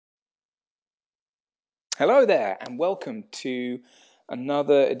Hello there, and welcome to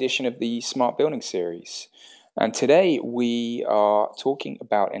another edition of the Smart Building series. And today we are talking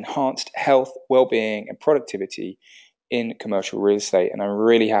about enhanced health, well-being, and productivity in commercial real estate. And I'm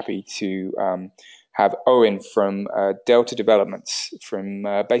really happy to have Owen from Delta Developments,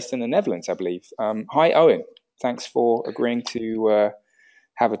 based in the Netherlands, I believe. Hi, Owen. Thanks for agreeing to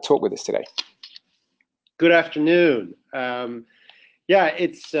have a talk with us today. Good afternoon. Yeah,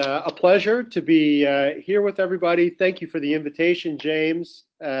 it's a pleasure to be here with everybody. Thank you for the invitation, James.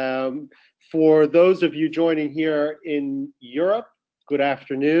 For those of you joining here in Europe, good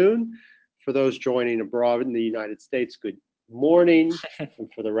afternoon. For those joining abroad in the United States, good morning. And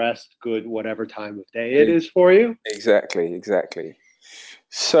for the rest, good whatever time of day it is for you. Exactly.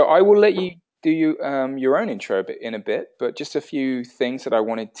 So I will let you do your own intro in a bit, but just a few things that I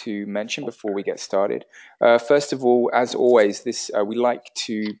wanted to mention before we get started. First of all, as always, we like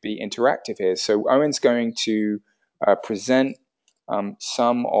to be interactive here. So Owen's going to present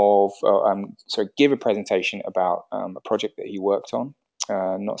give a presentation about a project that he worked on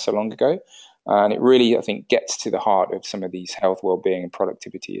not so long ago. And it really, I think, gets to the heart of some of these health, well-being, and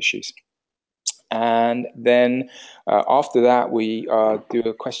productivity issues. And then after that, we do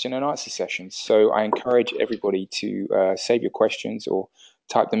a question and answer session. So I encourage everybody to save your questions or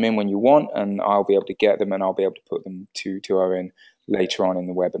type them in when you want, and I'll be able to get them and I'll be able to put them to Owen later on in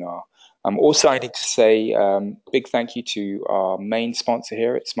the webinar. Also, I need to say big thank you to our main sponsor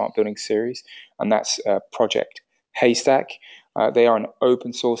here at Smart Building Series, and that's Project Haystack. They are an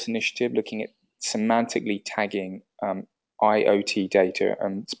open source initiative looking at semantically tagging IoT data,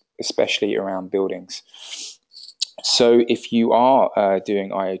 especially around buildings. So if you are doing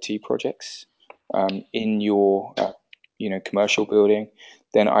IoT projects in your commercial building,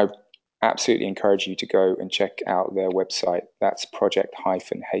 then I absolutely encourage you to go and check out their website. That's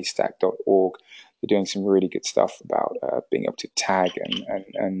project-haystack.org. They're doing some really good stuff about being able to tag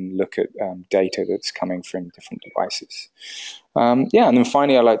and look at data that's coming from different devices. And then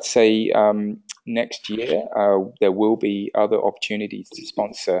finally, I'd like to say next year there will be other opportunities to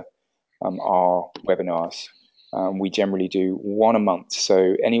sponsor our webinars. We generally do one a month.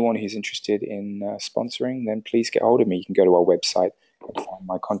 So anyone who's interested in sponsoring, then please get hold of me. You can go to our website and find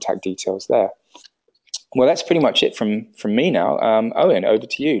my contact details there. Well, that's pretty much it from me now. Owen, over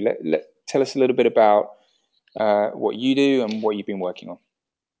to you. Tell us a little bit about what you do and what you've been working on.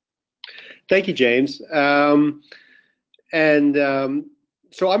 Thank you, James.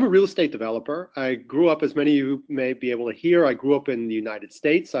 So I'm a real estate developer. I grew up, as many of you may be able to hear, I grew up in the United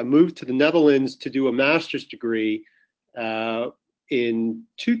States. I moved to the Netherlands to do a master's degree in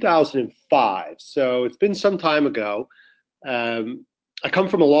 2005. So it's been some time ago. I come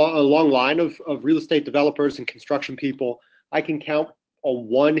from a long line of real estate developers and construction people. I can count on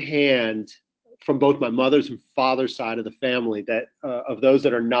one hand from both my mother's and father's side of the family that of those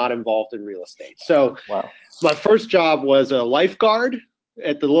that are not involved in real estate. So wow. My first job was a lifeguard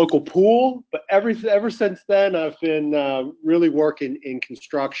at the local pool, but ever since then, I've been really working in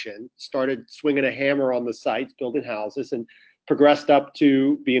construction. Started swinging a hammer on the sites, building houses, and progressed up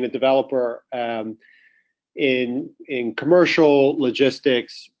to being a developer in commercial,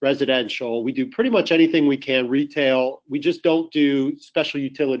 logistics, residential. We do pretty much anything we can, retail. We just don't do special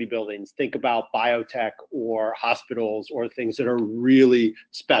utility buildings. Think about biotech or hospitals or things that are really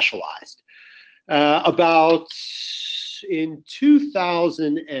specialized. About in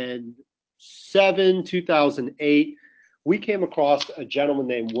 2007, 2008, we came across a gentleman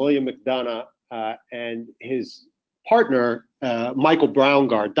named William McDonough and his partner, Michael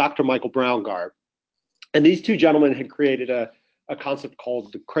Braungard, Dr. Michael Braungard. And these two gentlemen had created a concept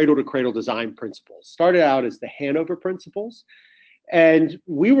called the cradle-to-cradle design principles. Started out as the Hanover principles. And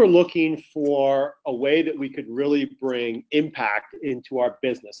we were looking for a way that we could really bring impact into our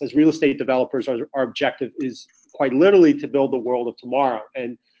business. As real estate developers, our objective is quite literally to build the world of tomorrow.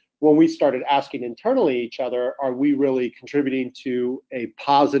 And when we started asking internally each other, are we really contributing to a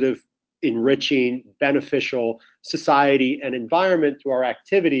positive, enriching, beneficial society and environment through our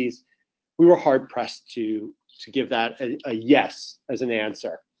activities, we were hard pressed to give that a yes as an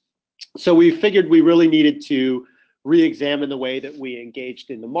answer. So we figured we really needed to re-examine the way that we engaged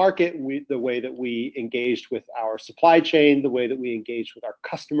in the market, the way that we engaged with our supply chain, the way that we engaged with our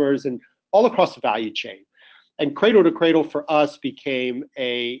customers, and all across the value chain. And Cradle to Cradle for us became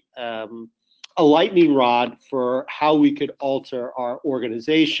a lightning rod for how we could alter our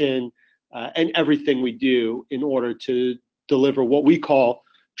organization and everything we do in order to deliver what we call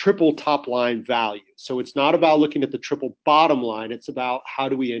triple top line value. So it's not about looking at the triple bottom line. It's about how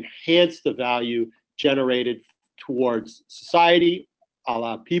do we enhance the value generated towards society, a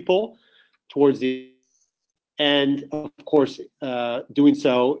la people, towards the and of course, doing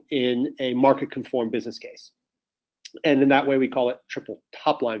so in a market-conformed business case. And in that way, we call it triple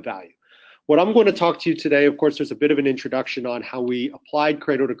top-line value. What I'm going to talk to you today, of course, there's a bit of an introduction on how we applied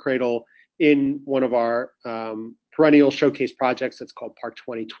Cradle to Cradle in one of our perennial showcase projects that's called Park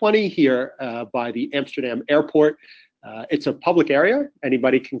 2020 here by the Amsterdam Airport. It's a public area.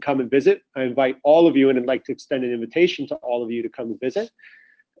 Anybody can come and visit. I invite all of you, and I'd like to extend an invitation to all of you to come and visit.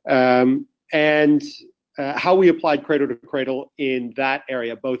 How we applied Cradle to Cradle in that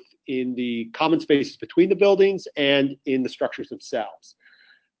area, both in the common spaces between the buildings and in the structures themselves.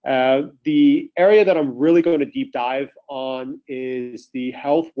 The area that I'm really going to deep dive on is the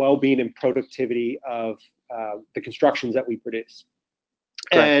health, well-being, and productivity of the constructions that we produce.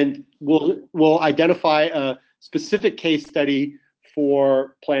 Correct. And we'll identify a specific case study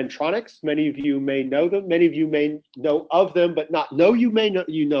for Plantronics. Many of you may know them. Many of you may know of them, but not know you may know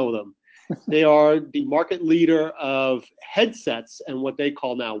you know them. They are the market leader of headsets and what they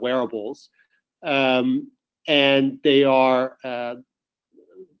call now wearables. And they are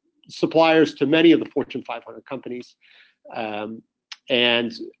suppliers to many of the Fortune 500 companies.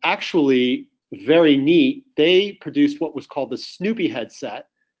 And actually, very neat, they produced what was called the Snoopy headset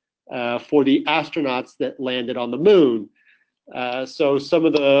for the astronauts that landed on the moon. So some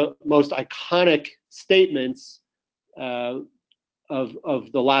of the most iconic statements of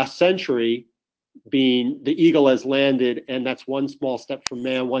the last century being the eagle has landed, and that's one small step for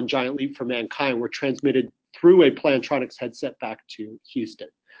man, one giant leap for mankind, were transmitted through a Plantronics headset back to Houston.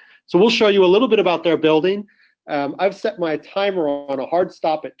 So we'll show you a little bit about their building. I've set my timer on a hard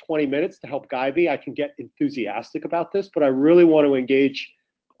stop at 20 minutes to help guide me. I can get enthusiastic about this, but I really want to engage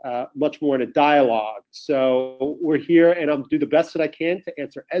much more in a dialogue. So we're here, and I'll do the best that I can to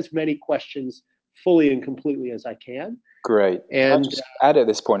answer as many questions fully and completely as I can. Great. And I'll just add at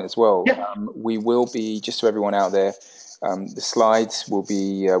this point as well, yeah. We will be, just so everyone out there, the slides will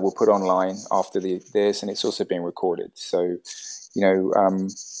be we'll put online after this, and it's also being recorded. So,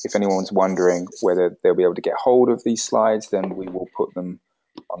 if anyone's wondering whether they'll be able to get hold of these slides, then we will put them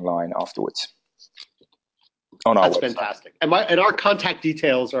online afterwards on our website. That's fantastic. And our contact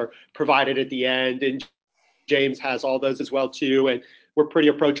details are provided at the end, and James has all those as well too. And we're pretty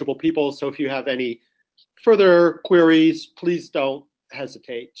approachable people, so if you have any further queries, please don't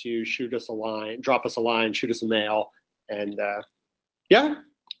hesitate to shoot us a line, drop us a line, shoot us a mail, and yeah.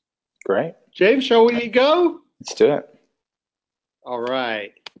 Great. James, shall we go? Let's do it. All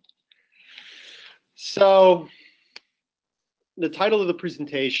right. So the title of the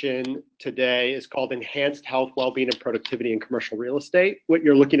presentation today is called Enhanced Health, Wellbeing, and Productivity in Commercial Real Estate. What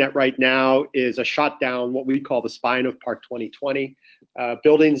you're looking at right now is a shot down what we call the spine of Park 2020.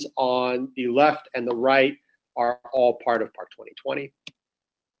 Buildings on the left and the right are all part of Park 2020.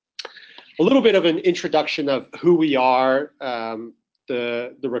 A little bit of an introduction of who we are,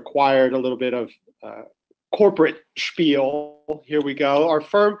 the required a little bit of corporate spiel. Here we go. Our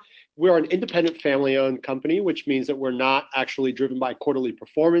firm, we're an independent family-owned company, which means that we're not actually driven by quarterly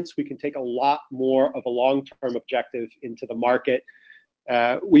performance. We can take a lot more of a long-term objective into the market.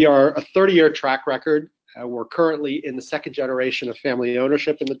 We are a 30-year track record. We're currently in the second generation of family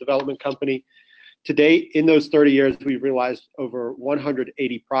ownership in the development company. To date, in those 30 years, we've realized over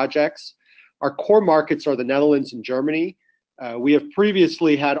 180 projects. Our core markets are the Netherlands and Germany. We have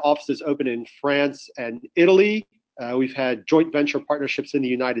previously had offices open in France and Italy. We've had joint venture partnerships in the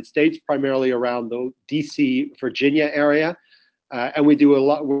United States, primarily around the DC, Virginia area. And we do a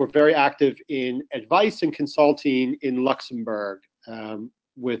lot, we're very active in advice and consulting in Luxembourg,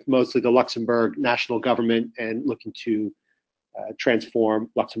 with mostly the Luxembourg national government and looking to transform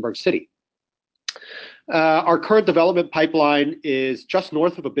Luxembourg City. Our current development pipeline is just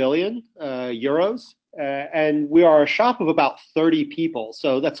north of €1 billion, and we are a shop of about 30 people.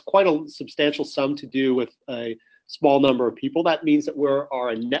 So that's quite a substantial sum to do with a small number of people. That means that we are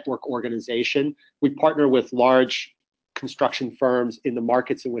a network organization. We partner with large construction firms in the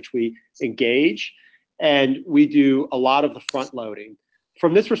markets in which we engage, and we do a lot of the front loading.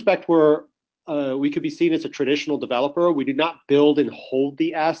 From this respect, we could be seen as a traditional developer. We do not build and hold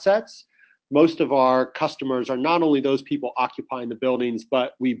the assets. Most of our customers are not only those people occupying the buildings,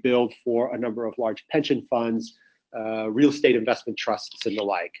 but we build for a number of large pension funds, real estate investment trusts, and the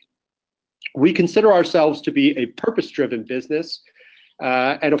like. We consider ourselves to be a purpose-driven business.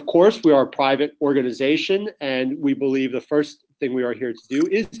 And of course, we are a private organization, and we believe the first thing we are here to do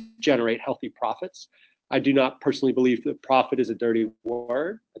is generate healthy profits. I do not personally believe that profit is a dirty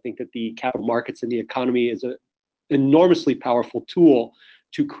word. I think that the capital markets and the economy is an enormously powerful tool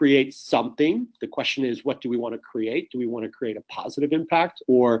to create something. The question is, what do we want to create? Do we want to create a positive impact,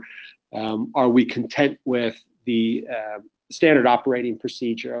 or are we content with the standard operating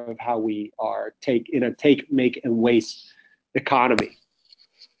procedure of how we are in a take, make, and waste economy.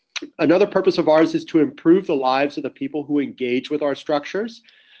 Another purpose of ours is to improve the lives of the people who engage with our structures.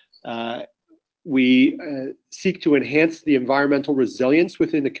 We seek to enhance the environmental resilience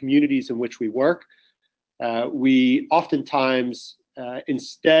within the communities in which we work. We oftentimes,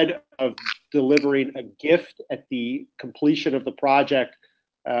 instead of delivering a gift at the completion of the project,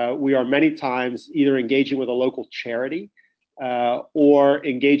 we are many times either engaging with a local charity or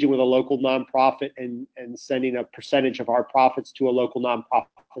engaging with a local nonprofit and sending a percentage of our profits to a local nonprofit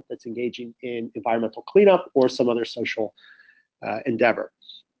that's engaging in environmental cleanup or some other social endeavor.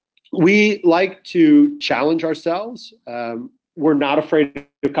 We like to challenge ourselves. We're not afraid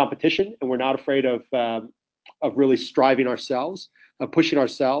of competition, and we're not afraid of really striving ourselves, of pushing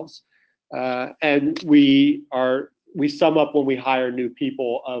ourselves. And we sum up when we hire new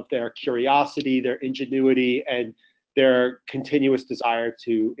people of their curiosity, their ingenuity, and their continuous desire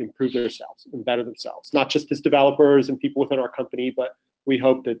to improve themselves and better themselves, not just as developers and people within our company, but we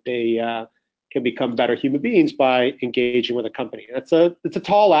hope that they can become better human beings by engaging with a company. It's a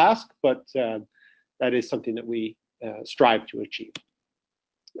tall ask, but that is something that we strive to achieve.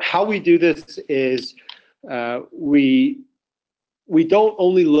 How we do this is we don't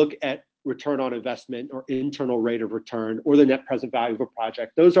only look at return on investment or internal rate of return or the net present value of a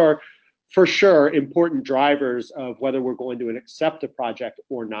project. Those are for sure important drivers of whether we're going to accept a project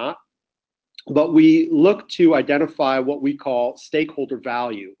or not. But we look to identify what we call stakeholder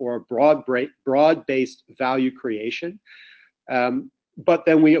value or broad-based value creation. But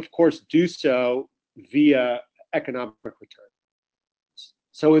then we, of course, do so via economic return.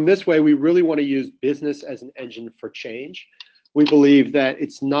 So in this way, we really want to use business as an engine for change. We believe that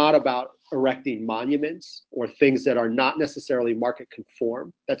it's not about erecting monuments or things that are not necessarily market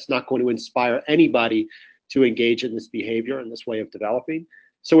conform. That's not going to inspire anybody to engage in this behavior and this way of developing.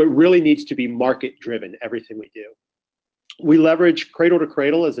 So it really needs to be market driven, everything we do. We leverage cradle to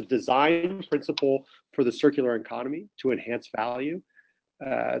cradle as a design principle for the circular economy to enhance value.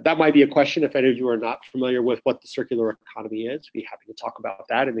 That might be a question if any of you are not familiar with what the circular economy is. We'd be happy to talk about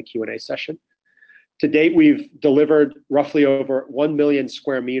that in the Q&A session. To date, we've delivered roughly over 1 million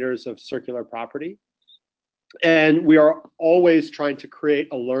square meters of circular property. And we are always trying to create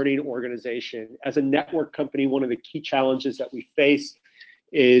a learning organization. As a network company, one of the key challenges that we face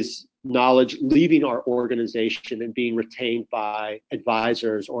is knowledge leaving our organization and being retained by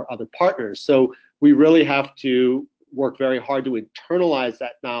advisors or other partners. So we really have to work very hard to internalize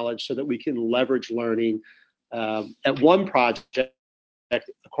that knowledge so that we can leverage learning at one project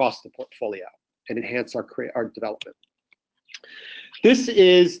across the portfolio and enhance our development. This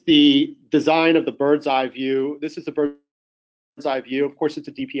is the design of the bird's eye view. This is the bird's eye view. Of course, it's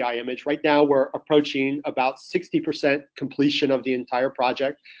a DPI image. Right now, we're approaching about 60% completion of the entire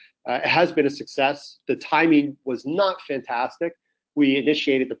project. It has been a success. The timing was not fantastic. We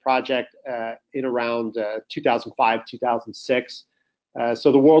initiated the project in around 2005, 2006.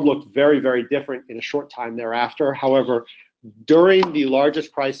 So the world looked very, very different in a short time thereafter. However, during the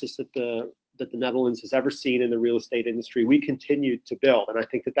largest crisis that the Netherlands has ever seen in the real estate industry, we continued to build. And I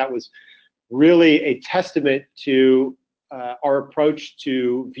think that was really a testament to our approach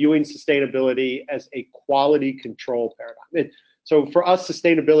to viewing sustainability as a quality control paradigm. So for us,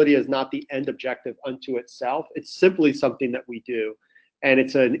 sustainability is not the end objective unto itself. It's simply something that we do. And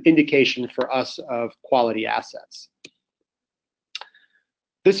it's an indication for us of quality assets.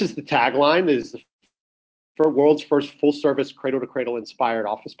 This is the tagline. This is the world's first full-service cradle-to-cradle inspired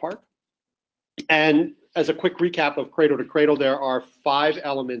office park. And as a quick recap of Cradle to Cradle, there are 5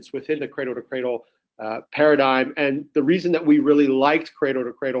 elements within the Cradle to Cradle paradigm. And the reason that we really liked Cradle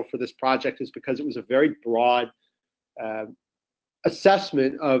to Cradle for this project is because it was a very broad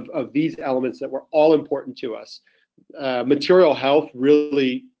assessment of these elements that were all important to us. Material health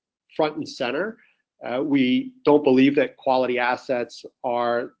really front and center. We don't believe that quality assets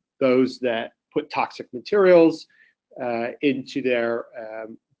are those that put toxic materials into their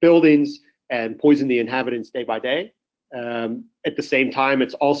buildings and poison the inhabitants day by day. At the same time,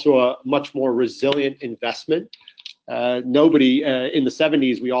 it's also a much more resilient investment. Nobody in the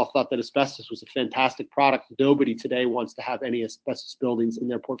 70s, we all thought that asbestos was a fantastic product. Nobody today wants to have any asbestos buildings in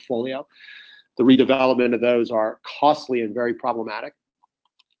their portfolio. The redevelopment of those are costly and very problematic.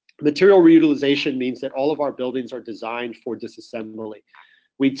 Material reutilization means that all of our buildings are designed for disassembly.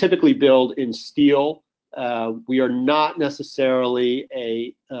 We typically build in steel. We are not necessarily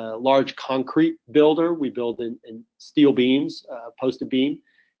a large concrete builder. We build in steel beams, posted beam.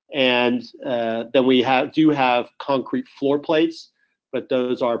 And then we do have concrete floor plates, but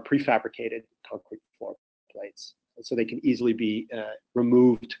those are prefabricated concrete floor plates, so they can easily be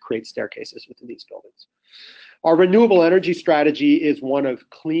removed to create staircases within these buildings. Our renewable energy strategy is one of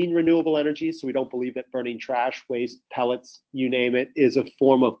clean renewable energy, so we don't believe that burning trash, waste, pellets, you name it, is a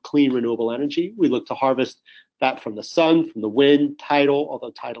form of clean renewable energy. We look to harvest that from the sun, from the wind, tidal,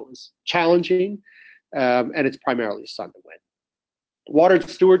 although tidal is challenging, and it's primarily sun and wind. Water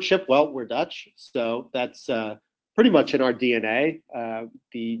stewardship, well, we're Dutch, so that's pretty much in our DNA.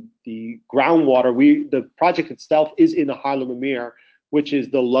 The groundwater, the project itself is in the Haarlemmermeer, which is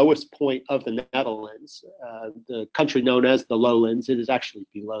the lowest point of the Netherlands, the country known as the Lowlands. It is actually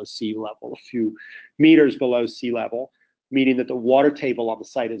below sea level, a few meters below sea level, meaning that the water table on the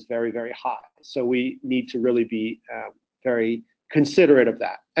site is very, very high. So we need to really be very considerate of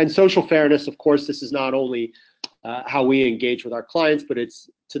that. And social fairness, of course, this is not only how we engage with our clients, but it's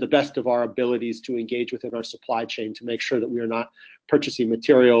to the best of our abilities to engage within our supply chain to make sure that we are not purchasing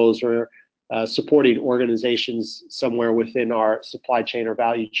materials or supporting organizations somewhere within our supply chain or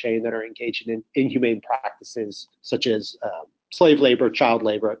value chain that are engaging in inhumane practices such as slave labor, child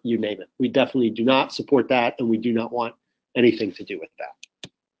labor, you name it. We definitely do not support that, and we do not want anything to do with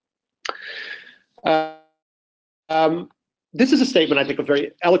that. This is a statement, I think, a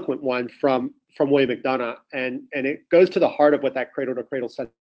very eloquent one from William McDonough, and it goes to the heart of what that cradle-to-cradle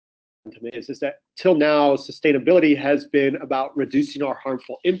sentiment is that till now, sustainability has been about reducing our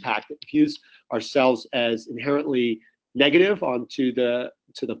harmful impact. It views ourselves as inherently negative onto the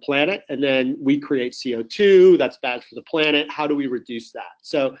planet, and then we create CO2, that's bad for the planet. How do we reduce that?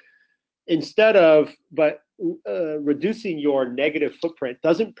 So instead of, reducing your negative footprint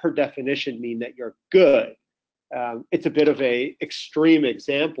doesn't per definition mean that you're good. It's a bit of a extreme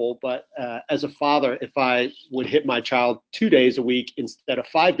example, but as a father, if I would hit my child 2 days a week instead of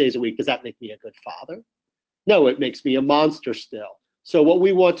 5 days a week, does that make me a good father? No, it makes me a monster still. So what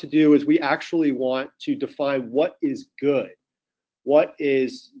we want to do is we actually want to define what is good, what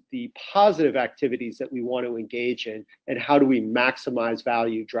is the positive activities that we want to engage in, and how do we maximize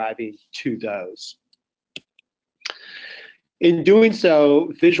value driving to those. In doing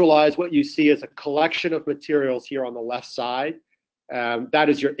so, visualize what you see as a collection of materials here on the left side. That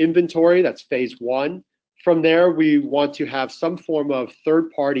is your inventory, that's phase one. From there, we want to have some form of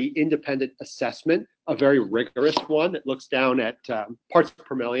third-party independent assessment, a very rigorous one that looks down at parts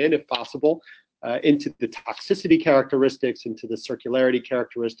per million, if possible, into the toxicity characteristics, into the circularity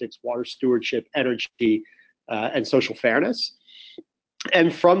characteristics, water stewardship, energy, and social fairness.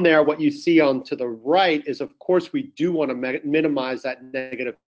 And from there, what you see on to the right is, of course, we do want to minimize that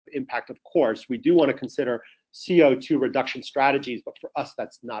negative impact, of course. We do want to consider CO2 reduction strategies, but for us,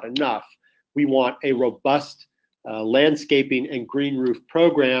 that's not enough. We want a robust landscaping and green roof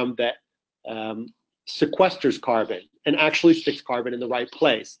program that sequesters carbon and actually sticks carbon in the right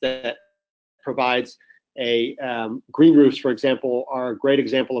place, that provides green roofs, for example, are a great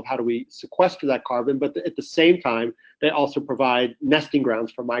example of how do we sequester that carbon, but at the same time, they also provide nesting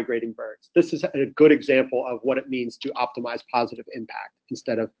grounds for migrating birds. This is a good example of what it means to optimize positive impact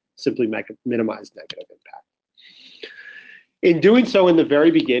instead of simply minimize negative impact. In doing so in the very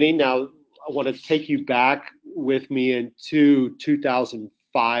beginning, now I want to take you back with me into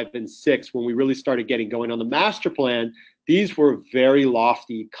 2005 and 6 when we really started getting going on the master plan. These were very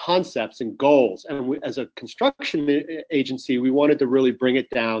lofty concepts and goals. And we, as a construction agency, we wanted to really bring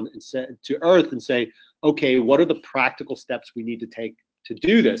it down and to earth and say, okay, what are the practical steps we need to take to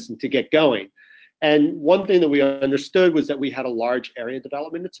do this and to get going? And one thing that we understood was that we had a large area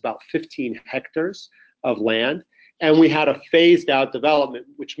development. It's about 15 hectares of land. And we had a phased out development,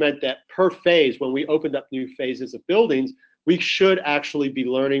 which meant that per phase, when we opened up new phases of buildings, we should actually be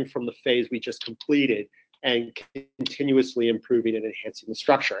learning from the phase we just completed and continuously improving and enhancing the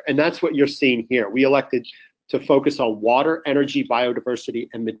structure. And that's what you're seeing here. We elected to focus on water, energy, biodiversity,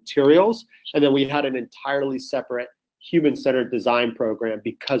 and materials. And then we had an entirely separate human-centered design program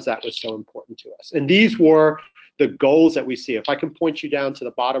because that was so important to us. And these were the goals that we see. If I can point you down to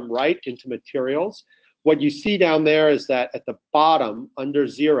the bottom right into materials, what you see down there is that at the bottom, under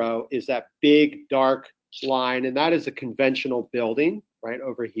 0, is that big dark line, and that is a conventional building right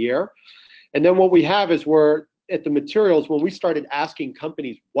over here. And then what we have is we're at the materials, when we started asking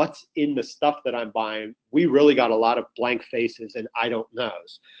companies, what's in the stuff that I'm buying, we really got a lot of blank faces and I don't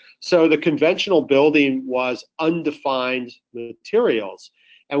knows. So the conventional building was undefined materials.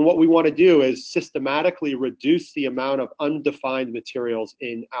 And what we want to do is systematically reduce the amount of undefined materials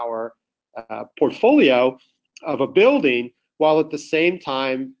in our portfolio of a building, while at the same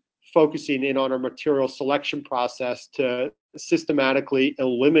time focusing in on our material selection process to systematically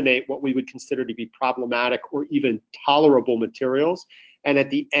eliminate what we would consider to be problematic or even tolerable materials and at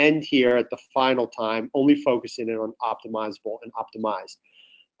the end here, at the final time, only focusing in on optimizable and optimized.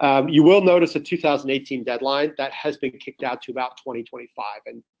 You will notice a 2018 deadline that has been kicked out to about 2025,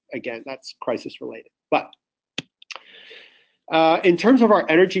 and again, that's crisis related. But in terms of our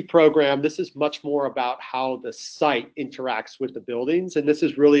energy program, this is much more about how the site interacts with the buildings, and this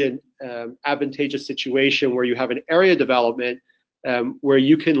is really an advantageous situation where you have an area development where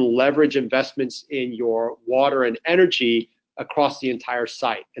you can leverage investments in your water and energy across the entire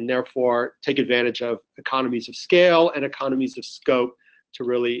site, and therefore take advantage of economies of scale and economies of scope to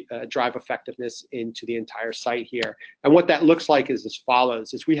really drive effectiveness into the entire site here. And what that looks like is as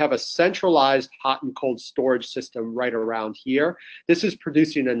follows, is we have a centralized hot and cold storage system right around here. This is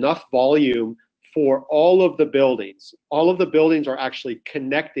producing enough volume for all of the buildings. All of the buildings are actually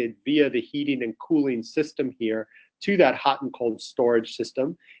connected via the heating and cooling system here to that hot and cold storage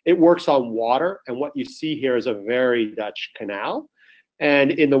system. It works on water, and what you see here is a very Dutch canal.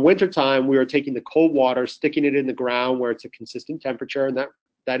 And in the wintertime, we are taking the cold water, sticking it in the ground where it's a consistent temperature, and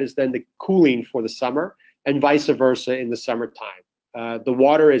that is then the cooling for the summer, and vice versa in the summertime. The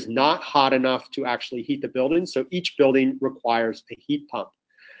water is not hot enough to actually heat the building, so each building requires a heat pump.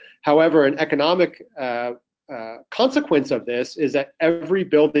 However, an economic consequence of this is that every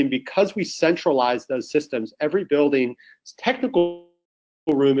building, because we centralize those systems, every building's technical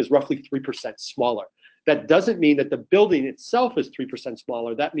room is roughly 3% smaller. That doesn't mean that the building itself is 3%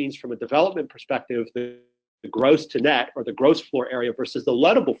 smaller. That means from a development perspective, the gross to net, or the gross floor area versus the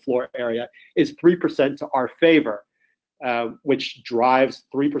lettable floor area, is 3% to our favor, which drives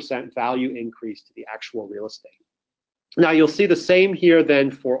 3% value increase to the actual real estate. Now you'll see the same here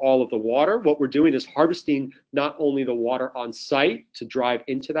then for all of the water. What we're doing is harvesting not only the water on site to drive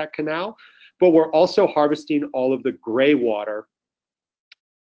into that canal, but we're also harvesting all of the gray water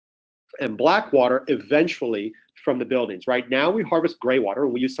and black water eventually from the buildings. Right now we harvest gray water,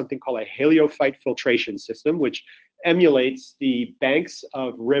 and we use something called a heliophyte filtration system, which emulates the banks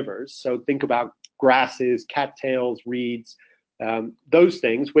of rivers. So think about grasses, cattails, reeds, those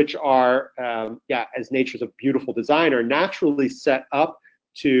things, which are, as nature's a beautiful designer, naturally set up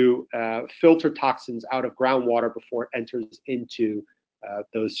to filter toxins out of groundwater before it enters into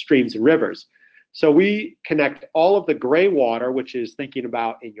those streams and rivers. So we connect all of the gray water, which is thinking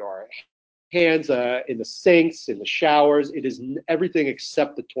about in your hands, in the sinks, in the showers. It is everything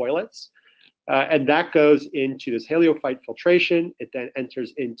except the toilets. And that goes into this heliophyte filtration. It then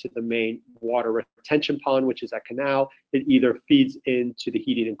enters into the main water retention pond, which is that canal. It either feeds into the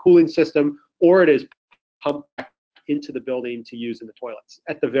heating and cooling system, or it is pumped back into the building to use in the toilets.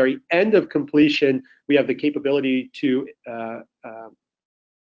 At the very end of completion, we have the capability to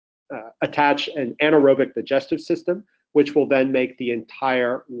attach an anaerobic digestive system, which will then make the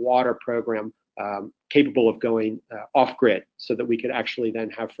entire water program capable of going off-grid, so that we could actually then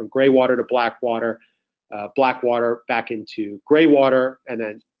have from gray water to black water back into gray water, and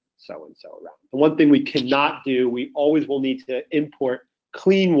then so and so around. The one thing we cannot do, we always will need to import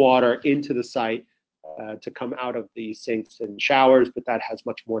clean water into the site to come out of the sinks and showers, but that has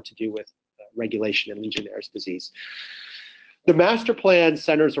much more to do with regulation and Legionnaire's disease. The master plan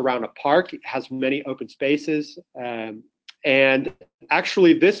centers around a park. It has many open spaces. And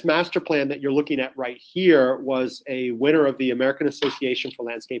actually, this master plan that you're looking at right here was a winner of the American Association for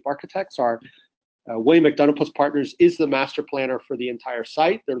Landscape Architects. Our William McDonough Plus Partners is the master planner for the entire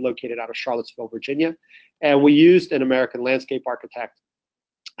site. They're located out of Charlottesville, Virginia. And we used an American landscape architect.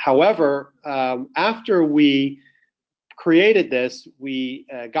 However, after we created this, we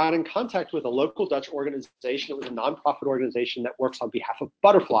got in contact with a local Dutch organization. It was a nonprofit organization that works on behalf of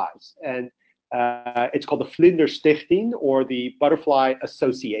butterflies. And it's called the Vlinder Stichting, or the Butterfly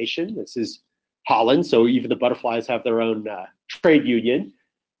Association. This is Holland, so even the butterflies have their own trade union.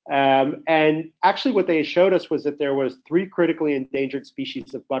 And actually what they showed us was that there was 3 critically endangered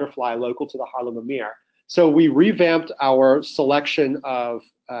species of butterfly local to the Haarlemmermeer. So we revamped our selection of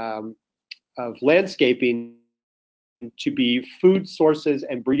landscaping to be food sources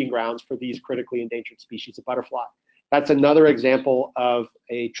and breeding grounds for these critically endangered species of butterfly. That's another example of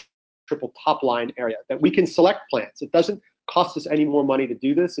a triple top line area that we can select plants. It doesn't cost us any more money to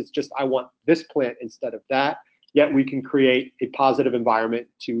do this. It's just, I want this plant instead of that. Yet we can create a positive environment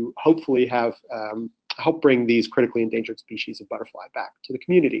to hopefully have help bring these critically endangered species of butterfly back to the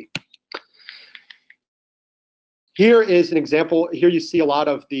community. Here is an example. Here you see a lot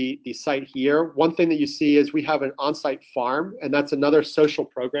of the site here. One thing that you see is we have an on-site farm, and that's another social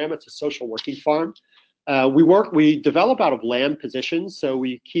program. It's a social working farm. We develop out of land positions, so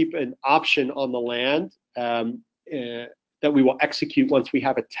we keep an option on the land that we will execute once we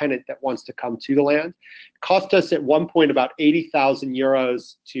have a tenant that wants to come to the land. It cost us at one point about 80,000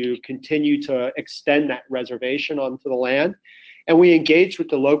 euros to continue to extend that reservation onto the land. And we engaged with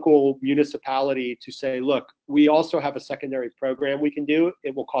the local municipality to say, look, we also have a secondary program we can do.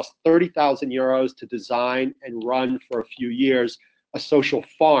 It will cost 30,000 euros to design and run for a few years a social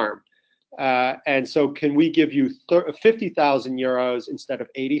farm. And so can we give you 50,000 euros instead of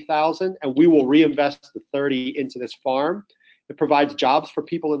 80,000, and we will reinvest the 30 into this farm. It provides jobs for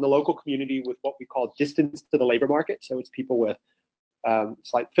people in the local community with what we call distance to the labor market. So it's people with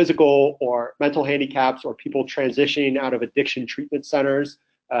slight physical or mental handicaps, or people transitioning out of addiction treatment centers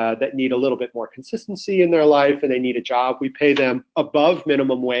that need a little bit more consistency in their life, and they need a job. We pay them above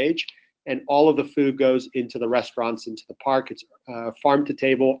minimum wage, and all of the food goes into the restaurants, into the park. It's farm to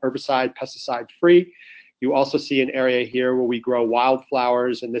table, herbicide, pesticide free. You also see an area here where we grow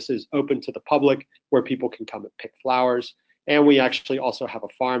wildflowers, and this is open to the public where people can come and pick flowers. And we actually also have a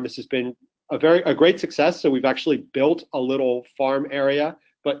farm. This has been a great success. So we've actually built a little farm area,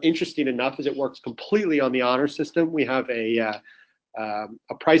 but interesting enough is it works completely on the honor system. We have a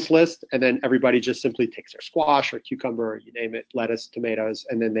price list, and then everybody just simply takes their squash or cucumber, or you name it, lettuce, tomatoes,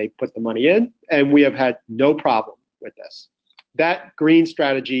 and then they put the money in, and we have had no problem with this. That green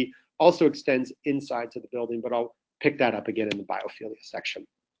strategy also extends inside to the building, but I'll pick that up again in the biophilia section.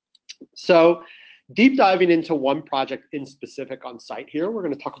 So deep diving into one project in specific on site here, we're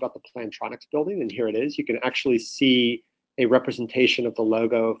going to talk about the Plantronics building, and here it is. You can actually see a representation of the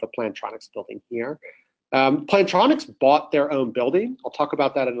logo of the Plantronics building here. Plantronics bought their own building. I'll talk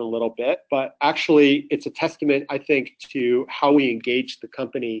about that in a little bit, but actually it's a testament, I think, to how we engaged the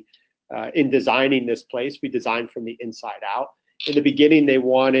company in designing this place. We designed from the inside out. In the beginning, they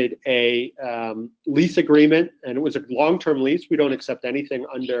wanted a lease agreement, and it was a long-term lease. We don't accept anything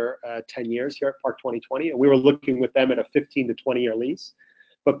under 10 years here at Park 2020, and we were looking with them at a 15 to 20-year lease.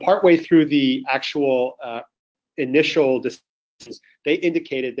 But partway through the actual initial decisions, they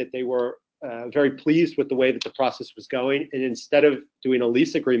indicated that they were very pleased with the way that the process was going, and instead of doing a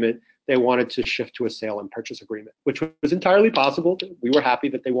lease agreement, they wanted to shift to a sale and purchase agreement, which was entirely possible. We were happy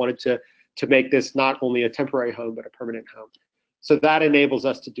that they wanted to make this not only a temporary home, but a permanent home. So that enables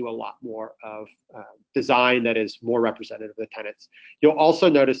us to do a lot more of design that is more representative of the tenants. You'll also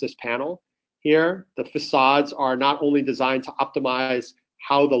notice this panel here. The facades are not only designed to optimize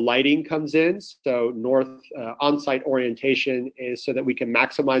how the lighting comes in, so north on-site orientation is so that we can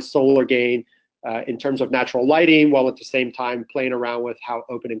maximize solar gain in terms of natural lighting, while at the same time playing around with how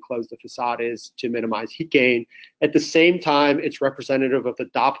open and closed the facade is to minimize heat gain. At the same time, it's representative of the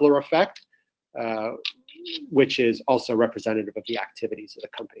Doppler effect, which is also representative of the activities of the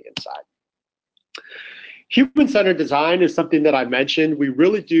company inside. Human-centered design is something that I mentioned. We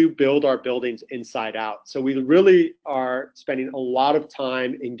really do build our buildings inside out. So we really are spending a lot of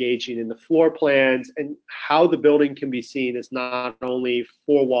time engaging in the floor plans and how the building can be seen as not only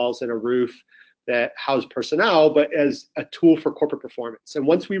four walls and a roof that house personnel, but as a tool for corporate performance. And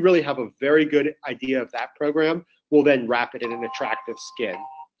once we really have a very good idea of that program, we'll then wrap it in an attractive skin.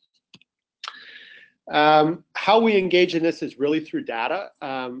 How we engage in this is really through data.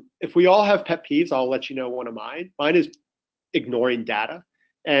 If we all have pet peeves, I'll let you know one of mine. Mine is ignoring data.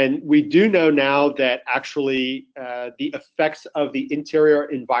 And we do know now that actually the effects of the interior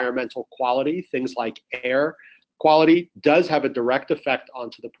environmental quality, things like air quality, does have a direct effect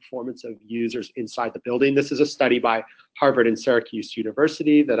onto the performance of users inside the building. This is a study by Harvard and Syracuse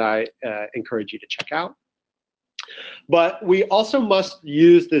University that I encourage you to check out. But we also must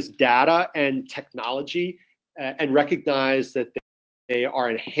use this data and technology and recognize that they are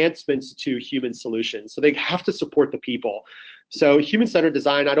enhancements to human solutions. So they have to support the people. So human-centered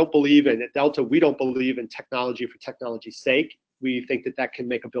design, I don't believe in. At Delta, we don't believe in technology for technology's sake. We think that that can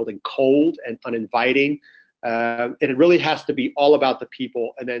make a building cold and uninviting. And it really has to be all about the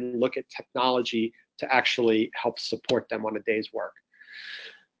people, and then look at technology to actually help support them on a day's work.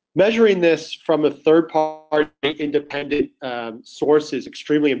 Measuring this from a third-party independent source is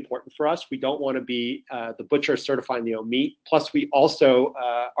extremely important for us. We don't want to be the butcher certifying the own meat. Plus, we also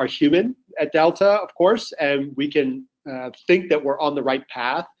are human at Delta, of course, and we can think that we're on the right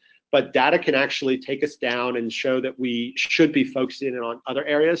path, but data can actually take us down and show that we should be focusing on other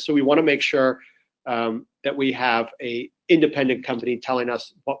areas. So we want to make sure that we have an independent company telling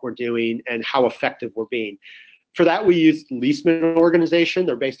us what we're doing and how effective we're being. For that, we used Leesman Organization.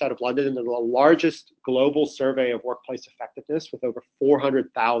 They're based out of London, and they're the largest global survey of workplace effectiveness with over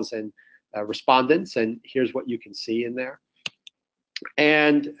 400,000 respondents. And here's what you can see in there.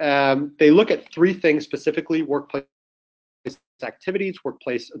 And they look at three things specifically: workplace activities,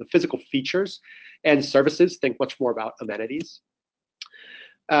 the physical features and services. Think much more about amenities.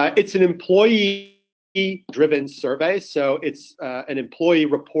 It's an employee-driven survey, so it's an employee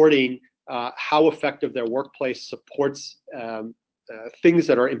reporting how effective their workplace supports things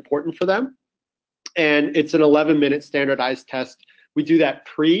that are important for them. And it's an 11-minute standardized test. We do that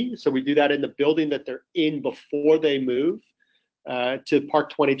so we do that in the building that they're in before they move to Park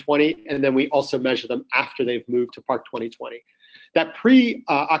 2020, and then we also measure them after they've moved to Park 2020. That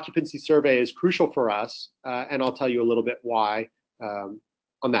pre-occupancy survey is crucial for us, and I'll tell you a little bit why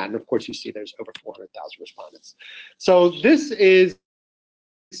on that. And of course, you see there's over 400,000 respondents. So this is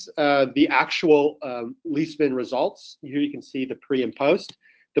the actual Leesman results. Here you can see the pre and post.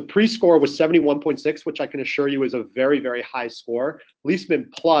 The pre-score was 71.6, which I can assure you is a very, very high score.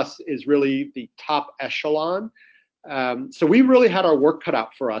 Leesman Plus is really the top echelon. So we really had our work cut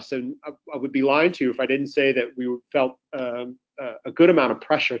out for us, and I would be lying to you if I didn't say that we felt a good amount of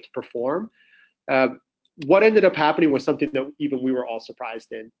pressure to perform. What ended up happening was something that even we were all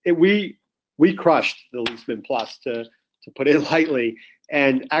surprised in. We crushed the Leesman Plus, to put it lightly,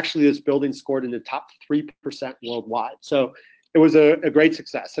 and actually this building scored in the top 3% worldwide. So it was a great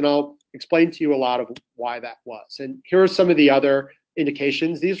success, and I'll explain to you a lot of why that was. And here are some of the other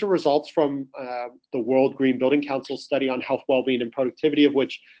indications. These are results from the World Green Building Council study on health, well-being, and productivity, of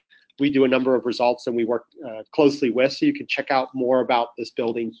which we do a number of results and we work closely with. So you can check out more about this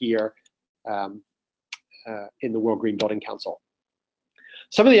building here in the World Green Building Council.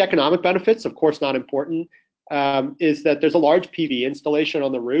 Some of the economic benefits, of course not important, is that there's a large PV installation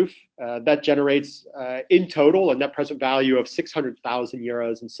on the roof that generates in total a net present value of 600,000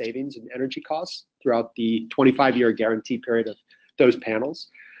 euros in savings and energy costs throughout the 25-year guarantee period of those panels.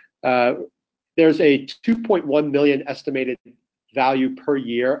 There's a 2.1 million estimated value per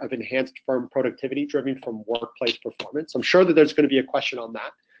year of enhanced firm productivity driven from workplace performance. I'm sure that there's going to be a question on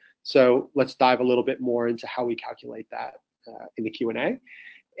that. So let's dive a little bit more into how we calculate that in the Q&A.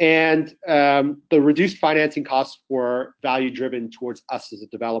 And the reduced financing costs were value driven towards us as a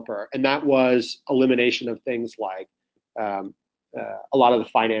developer. And that was elimination of things like a lot of the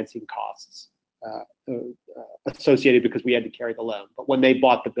financing costs associated because we had to carry the loan. But when they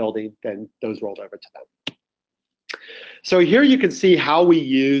bought the building, then those rolled over to them. So here you can see how we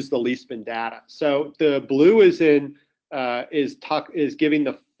use the Leesman data. So the blue is giving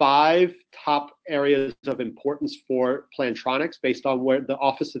the 5 top areas of importance for Plantronics based on where the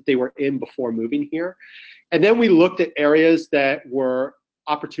office that they were in before moving here. And then we looked at areas that were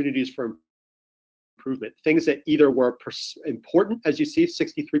opportunities for improvement, things that either were important, as you see,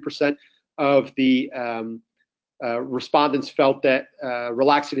 63% of the respondents felt that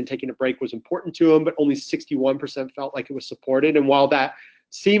relaxing and taking a break was important to them, but only 61% felt like it was supported. And while that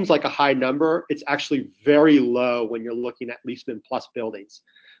seems like a high number, it's actually very low when you're looking at Leesman Plus buildings.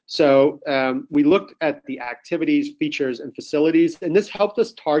 So we looked at the activities, features, and facilities, and this helped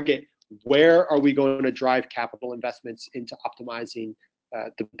us target where are we going to drive capital investments into optimizing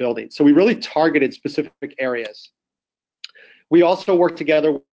the building. So we really targeted specific areas. We also worked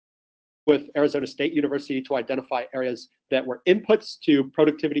together with Arizona State University to identify areas that were inputs to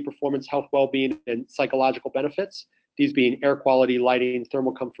productivity, performance, health, well-being, and psychological benefits. These being air quality, lighting,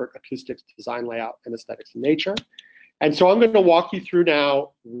 thermal comfort, acoustics, design, layout, and aesthetics in nature. And so I'm going to walk you through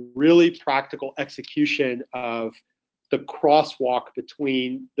now really practical execution of the crosswalk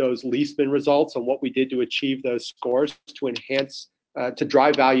between those Leesman results and what we did to achieve those scores to enhance, to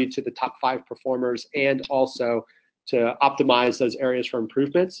drive value to the top 5 performers and also to optimize those areas for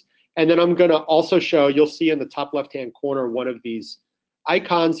improvements. And then I'm going to also show, you'll see in the top left-hand corner, one of these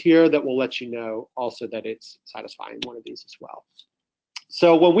icons here that will let you know also that it's satisfying one of these as well.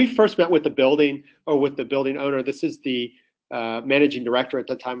 So when we first met with the building, or with the building owner, this is the managing director at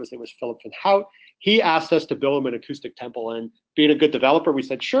the time, his name was Philip Van Hout. He asked us to build him an acoustic temple, and being a good developer, we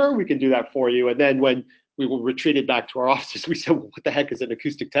said, sure, we can do that for you. And then when we retreated back to our offices, we said, well, what the heck is an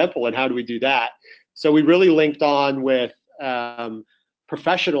acoustic temple, and how do we do that? So we really linked on with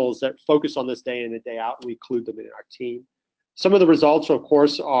professionals that focus on this day in and day out, and we include them in our team. Some of the results, of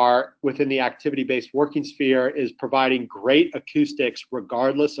course, are within the activity-based working sphere is providing great acoustics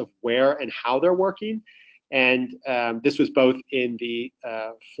regardless of where and how they're working. And this was both in the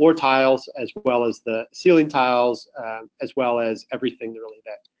floor tiles as well as the ceiling tiles, as well as everything really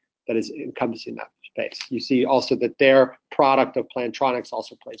that is encompassing that space. You see also that their product of Plantronics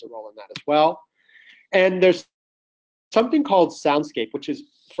also plays a role in that as well. And there's something called Soundscape, which is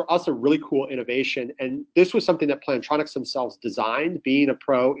for us a really cool innovation. And this was something that Plantronics themselves designed, being a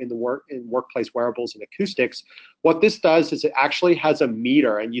pro in workplace wearables and acoustics. What this does is it actually has a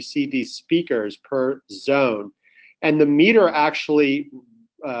meter, and you see these speakers per zone. And the meter actually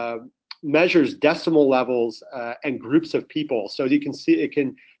measures decimal levels and groups of people. So you can see it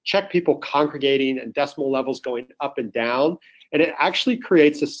can check people congregating and decimal levels going up and down. And it actually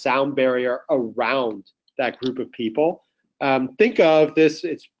creates a sound barrier around that group of people. Think of this,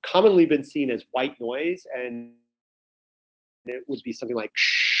 it's commonly been seen as white noise, and it would be something like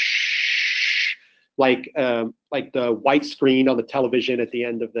shh, like the white screen on the television at the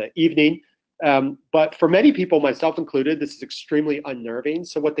end of the evening. But for many people, myself included, this is extremely unnerving.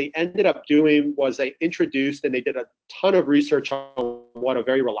 So what they ended up doing was they introduced and they did a ton of research on what a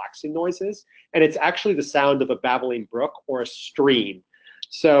very relaxing noise is. And it's actually the sound of a babbling brook or a stream.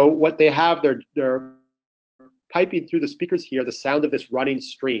 So what they have, they're piping through the speakers here the sound of this running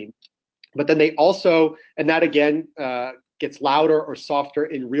stream. But then they also, and that again gets louder or softer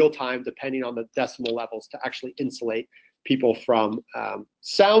in real time depending on the decimal levels to actually insulate people from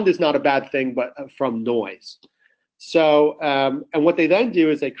sound is not a bad thing, but from noise. So, and what they then do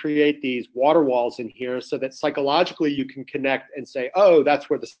is they create these water walls in here so that psychologically you can connect and say, oh, that's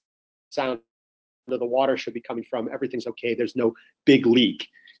where the sound of the water should be coming from. Everything's okay. There's no big leak.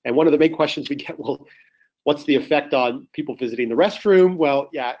 And one of the big questions we get, well, what's the effect on people visiting the restroom? Well,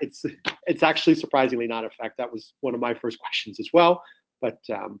 yeah, it's actually surprisingly not an effect. That was one of my first questions as well. But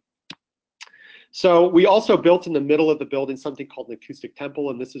so we also built in the middle of the building something called an acoustic temple,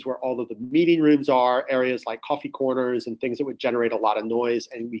 and this is where all of the meeting rooms are, areas like coffee corners and things that would generate a lot of noise,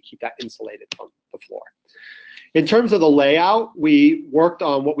 and we keep that insulated from the floor. In terms of the layout, we worked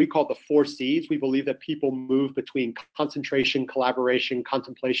on what we call the 4 C's. We believe that people move between concentration, collaboration,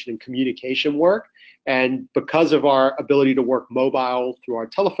 contemplation, and communication work. And because of our ability to work mobile through our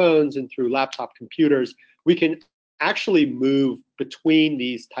telephones and through laptop computers, we can actually move between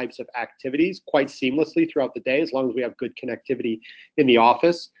these types of activities quite seamlessly throughout the day, as long as we have good connectivity in the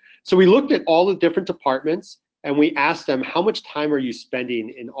office. So we looked at all the different departments and we asked them, how much time are you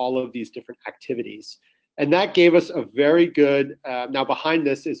spending in all of these different activities? And that gave us a very good, now behind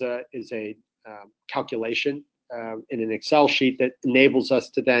this is a calculation in an Excel sheet that enables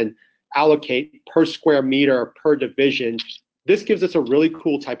us to then allocate per square meter, per division. This gives us a really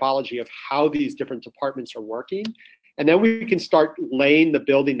cool typology of how these different departments are working. And then we can start laying the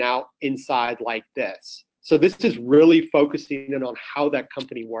building out inside like this. So this is really focusing in on how that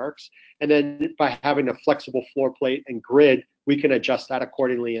company works. And then by having a flexible floor plate and grid, we can adjust that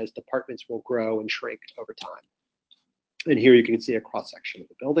accordingly as departments will grow and shrink over time. And here you can see a cross-section of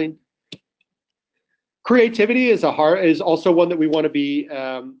the building. Creativity is also one that we want to be,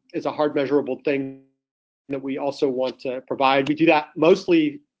 is a hard measurable thing that we also want to provide. We do that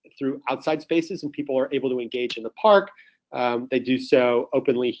mostly through outside spaces, and people are able to engage in the park. They do so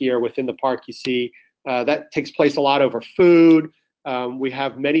openly here within the park. You see that takes place a lot over food. We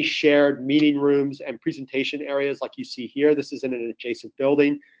have many shared meeting rooms and presentation areas like you see here. This is in an adjacent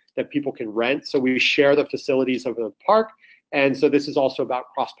building that people can rent. So we share the facilities of the park. And so this is also about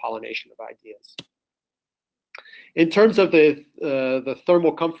cross-pollination of ideas. In terms of the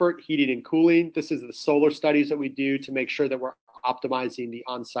thermal comfort, heating and cooling, this is the solar studies that we do to make sure that we're optimizing the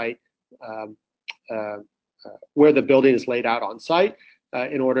on-site, where the building is laid out on site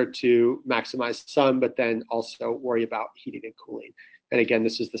in order to maximize sun, but then also worry about heating and cooling. And again,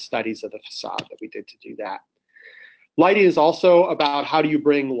 this is the studies of the facade that we did to do that. Lighting is also about how do you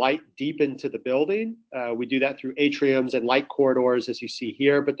bring light deep into the building. We do that through atriums and light corridors, as you see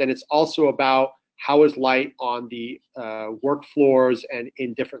here, but then it's also about how is light on the work floors and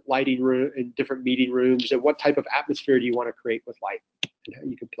in different lighting room, in different meeting rooms, and what type of atmosphere do you want to create with light? And how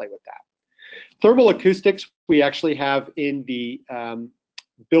you can play with that. Thermal acoustics we actually have in the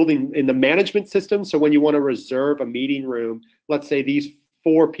building, in the management system. So when you want to reserve a meeting room, let's say these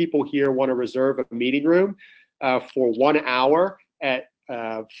 4 people here want to reserve a meeting room for 1 hour at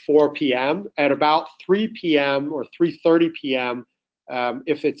 4 p.m. At about 3 p.m. or 3:30 p.m.,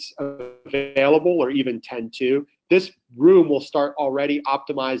 if it's available, or even 10 to, this room will start already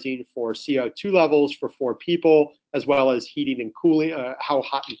optimizing for CO2 levels for 4 people, as well as heating and cooling, how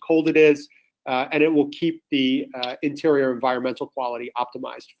hot and cold it is, and it will keep the interior environmental quality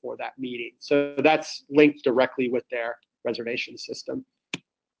optimized for that meeting. So that's linked directly with their reservation system.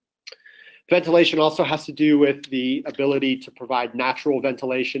 Ventilation also has to do with the ability to provide natural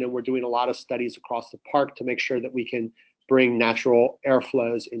ventilation, and we're doing a lot of studies across the park to make sure that we can bring natural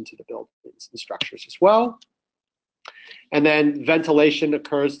airflows into the buildings and structures as well. And then ventilation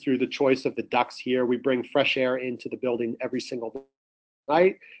occurs through the choice of the ducts here. We bring fresh air into the building every single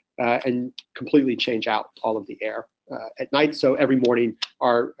night and completely change out all of the air at night. So every morning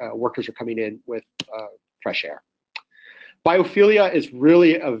our workers are coming in with fresh air. Biophilia is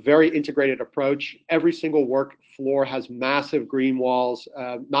really a very integrated approach. Every single work floor has massive green walls,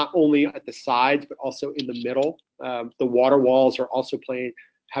 not only at the sides, but also in the middle. The water walls are also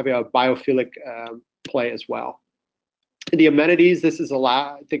having a biophilic play as well. The amenities, this is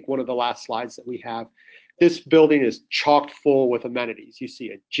I think one of the last slides that we have. This building is chocked full with amenities. You see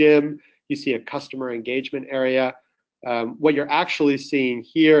a gym, you see a customer engagement area. What you're actually seeing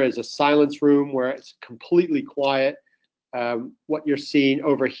here is a silence room where it's completely quiet. What you're seeing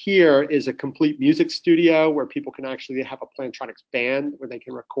over here is a complete music studio where people can actually have a Plantronics band where they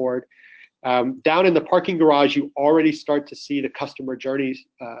can record. Down in the parking garage, you already start to see the customer journeys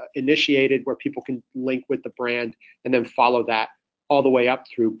initiated where people can link with the brand and then follow that all the way up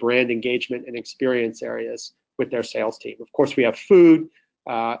through brand engagement and experience areas with their sales team. Of course, we have food,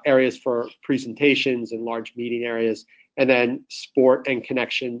 areas for presentations and large meeting areas, and then sport and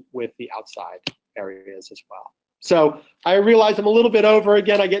connection with the outside areas as well. So I realize I'm a little bit over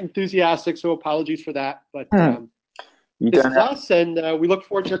again. I get enthusiastic, so apologies for that. But this is us, and we look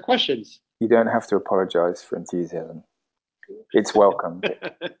forward to your questions. You don't have to apologize for enthusiasm. It's welcome.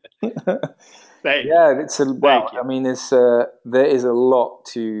 Yeah, it's I mean, there is a lot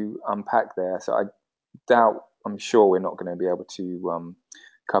to unpack there. So I'm sure we're not going to be able to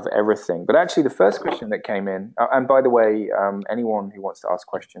cover everything. But actually, the first question that came in, and by the way, anyone who wants to ask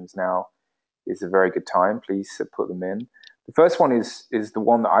questions now is a very good time. Please put them in. The first one is the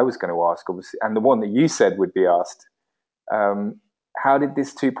one that I was going to ask, obviously, and the one that you said would be asked. How did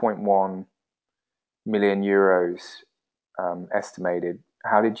this 2.1 million euros estimated?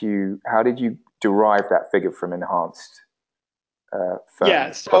 How did you derive that figure from enhanced?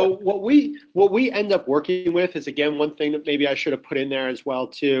 Yeah. So what we end up working with is, again, one thing that maybe I should have put in there as well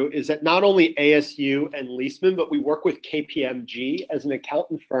too, is that not only ASU and Leaseman, but we work with KPMG as an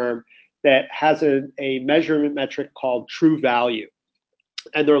accountant firm that has a measurement metric called true value,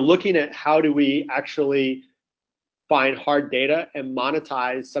 and they're looking at how do we actually find hard data and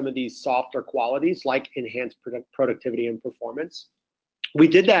monetize some of these softer qualities like enhanced productivity and performance. We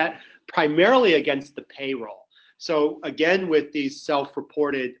did that primarily against the payroll. So again, with these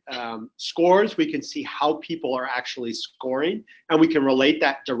self-reported scores, we can see how people are actually scoring, and we can relate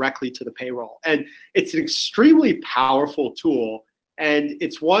that directly to the payroll. And it's an extremely powerful tool, and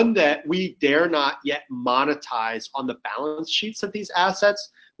it's one that we dare not yet monetize on the balance sheets of these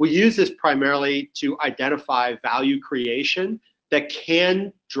assets. We use this primarily to identify value creation that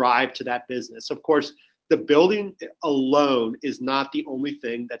can drive to that business. Of course, the building alone is not the only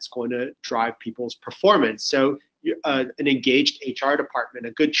thing that's going to drive people's performance. So an engaged HR department,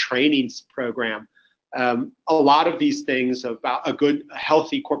 a good trainings program, a lot of these things about a good,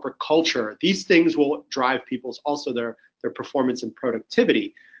 healthy corporate culture, these things will drive people's also their performance and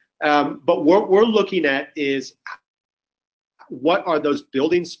productivity. But what we're looking at is what are those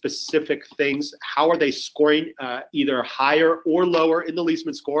building specific things? How are they scoring either higher or lower in the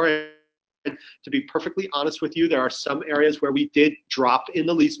Leaseman score? And to be perfectly honest with you, there are some areas where we did drop in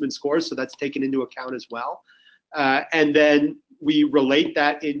the Leaseman scores, so that's taken into account as well. And then we relate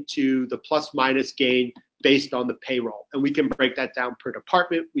that into the plus minus gain based on the payroll. And we can break that down per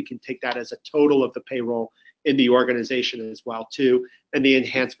department. We can take that as a total of the payroll in the organization as well too. And the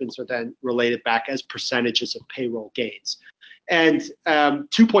enhancements are then related back as percentages of payroll gains. And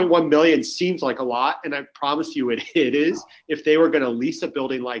 2.1 million seems like a lot, and I promise you it is. If they were going to lease a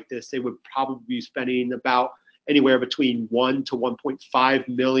building like this, they would probably be spending about anywhere between 1 to 1.5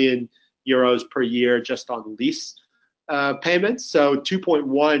 million euros per year just on lease payments. So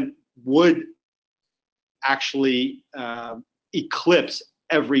 2.1 would actually eclipse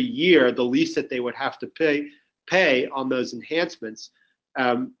every year the lease that they would have to pay on those enhancements.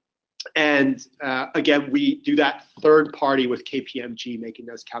 And again, we do that third party with KPMG making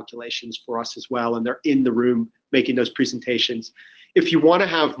those calculations for us as well, and they're in the room making those presentations. If you want to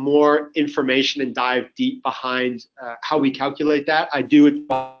have more information and dive deep behind how we calculate that, I do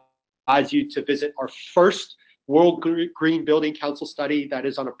advise you to visit our first World Green Building Council study that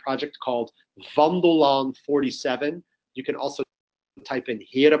is on a project called Vandelaan 47. You can also type in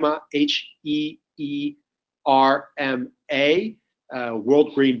HEERMA, HEERMA,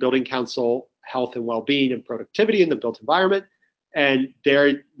 World Green Building Council, Health and Wellbeing and Productivity in the Built Environment. And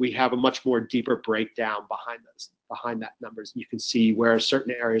there we have a much more deeper breakdown behind that numbers. You can see where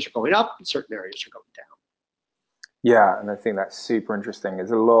certain areas are going up and certain areas are going down. Yeah, and I think that's super interesting.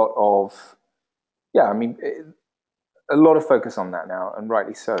 There's a lot of, a lot of focus on that now, and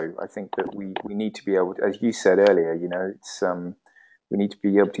rightly so. I think that we need to be able to, as you said earlier, it's we need to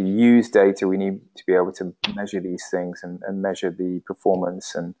be able to use data. We need to be able to measure these things and measure the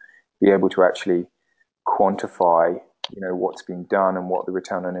performance and be able to actually quantify what's being done and what the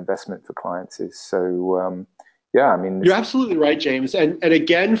return on investment for clients is. So yeah, I mean, You're absolutely right, James. And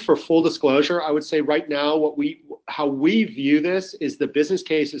again, for full disclosure, I would say right now, how we view this is the business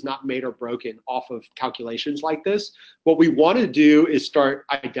case is not made or broken off of calculations like this. What we want to do is start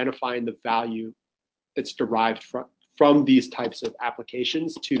identifying the value that's derived from these types of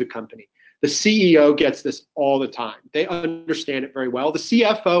applications to the company. The CEO gets this all the time. They understand it very well. The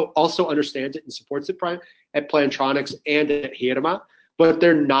CFO also understands it and supports it at Plantronics and at Hierma, but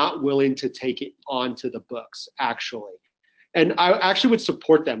they're not willing to take it onto the books, actually. And I actually would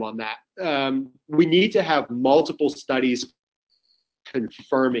support them on that. We need to have multiple studies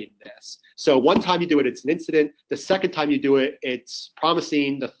confirming this. So one time you do it, it's an incident. The second time you do it, it's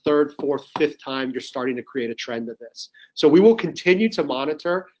promising. The third, fourth, fifth time, you're starting to create a trend of this. So we will continue to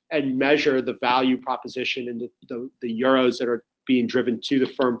monitor and measure the value proposition and the euros that are being driven to the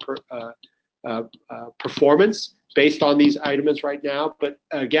firm performance based on these items right now. But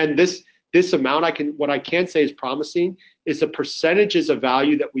again, this amount, what I can say is promising is the percentages of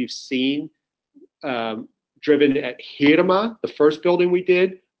value that we've seen driven at Hierma, the first building we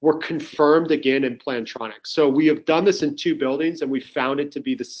did, were confirmed again in Plantronics. So we have done this in 2 buildings, and we found it to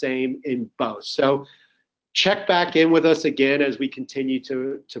be the same in both. So check back in with us again as we continue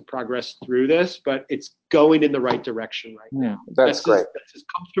to progress through this, but it's going in the right direction right now. That's great. That's as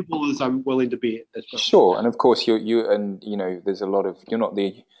comfortable as I'm willing to be at this point. Sure, and of course there's a lot of, you're not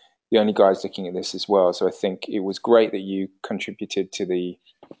the only guys looking at this as well. So I think it was great that you contributed to the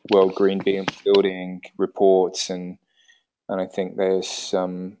World Green Building reports, and I think there's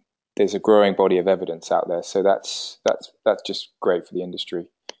a growing body of evidence out there. So that's just great for the industry.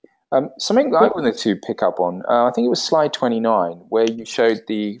 Something I wanted to pick up on, I think it was slide 29, where you showed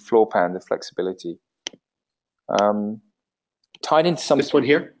the floor plan, the flexibility. Tied into something. This one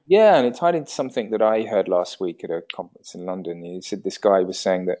here? Yeah, and it tied into something that I heard last week at a conference in London. He said this guy was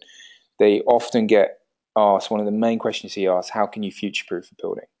saying that they often get asked, one of the main questions he asked, how can you future-proof a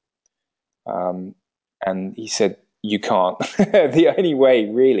building? And he said, you can't. The only way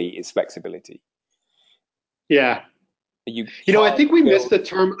really is flexibility. Yeah. I think we missed the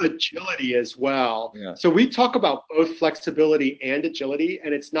term agility as well. Yeah. So we talk about both flexibility and agility,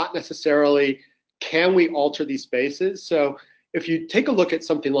 and it's not necessarily can we alter these spaces. So if you take a look at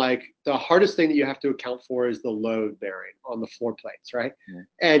something like the hardest thing that you have to account for is the load bearing on the floor plates, right? Yeah.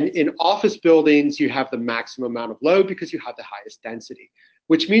 And in office buildings, you have the maximum amount of load because you have the highest density,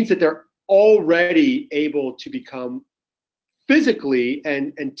 which means that they're already able to become physically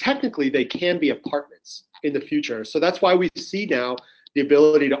and technically they can be apartments in the future. So that's why we see now the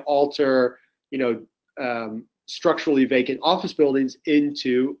ability to alter, structurally vacant office buildings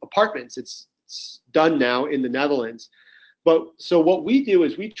into apartments. It's done now in the Netherlands. But so what we do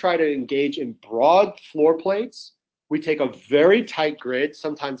is we try to engage in broad floor plates. We take a very tight grid.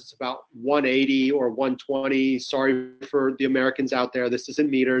 Sometimes it's about 180 or 120. Sorry for the Americans out there. This is in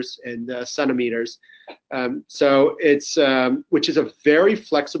meters and centimeters. So it's, which is a very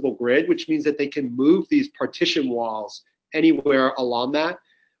flexible grid, which means that they can move these partition walls anywhere along that.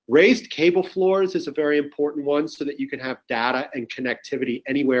 Raised cable floors is a very important one so that you can have data and connectivity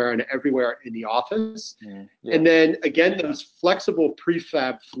anywhere and everywhere in the office. Yeah. And then again, those flexible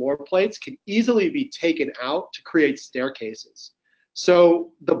prefab floor plates can easily be taken out to create staircases.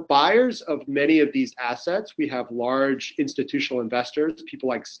 So the buyers of many of these assets, we have large institutional investors, people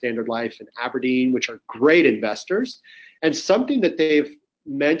like Standard Life and Aberdeen, which are great investors. And something that they've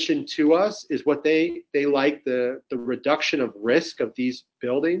mentioned to us is what they like the reduction of risk of these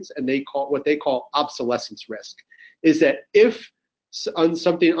buildings, and they call what they call obsolescence risk, is that if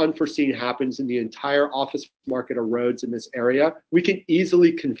something unforeseen happens and the entire office market erodes in this area, we can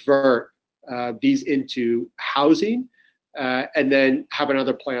easily convert these into housing and then have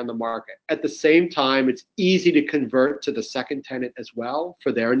another play on the market. At the same time, it's easy to convert to the second tenant as well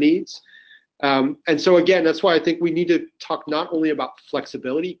for their needs. And so again, that's why I think we need to talk not only about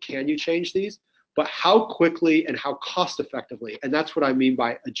flexibility, can you change these, but how quickly and how cost effectively. And that's what I mean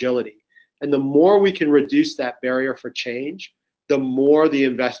by agility. And the more we can reduce that barrier for change, the more the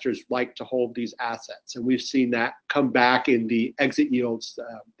investors like to hold these assets. And we've seen that come back in the exit yields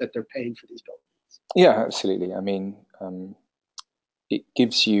that they're paying for these buildings. Yeah, absolutely. I mean, it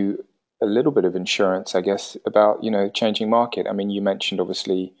gives you a little bit of insurance, I guess, about, changing market. I mean, you mentioned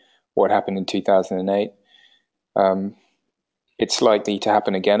obviously what happened in 2008. It's likely to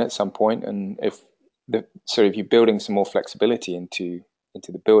happen again at some point, and if you're building some more flexibility into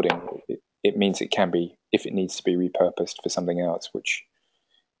the building, it means it can be, if it needs to be repurposed for something else, which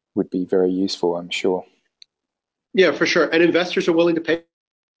would be very useful, I'm sure. Yeah, for sure. And investors are willing to pay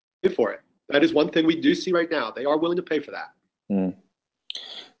for it. that is one thing we do see right now. They are willing to pay for that. Mm.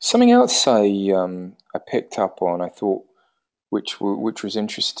 Something else I picked up on, I thought, which was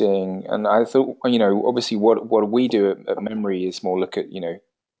interesting, and I thought, obviously, what we do at Memory is more look at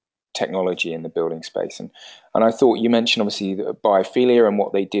technology in the building space, and I thought you mentioned obviously the biophilia and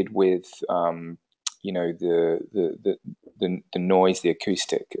what they did with the noise, the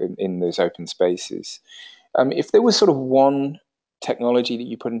acoustic in those open spaces. If there was sort of one technology that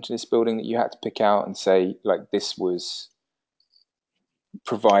you put into this building that you had to pick out and say like this was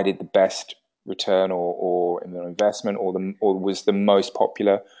provided the best return or investment or was the most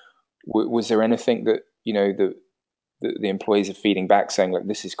popular, was there anything that the employees are feeding back saying like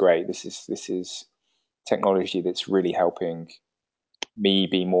this is great, this is technology that's really helping me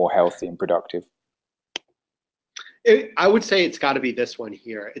be more healthy and productive? I would say it's got to be this one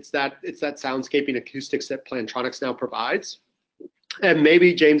here. It's that soundscaping acoustics that Plantronics now provides. And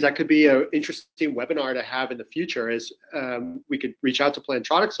maybe, James, that could be an interesting webinar to have in the future, as we could reach out to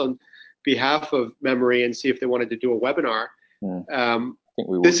Plantronics on behalf of Memory and see if they wanted to do a webinar. I think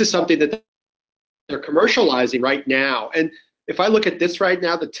we will. This is something that they're commercializing right now. And if I look at this right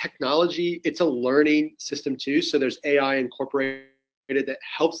now, the technology, it's a learning system too. So there's AI incorporated that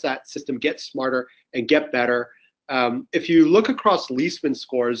helps that system get smarter and get better. If you look across Leesman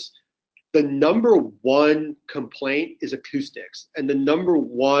scores, the number one complaint is acoustics, and the number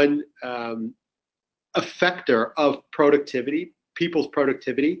one effector of productivity, people's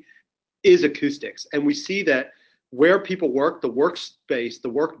productivity, is acoustics. And we see that where people work, the workspace, the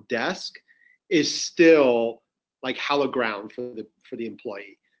work desk, is still like hallowed ground for the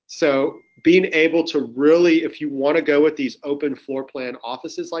employee. So being able to really, if you want to go with these open floor plan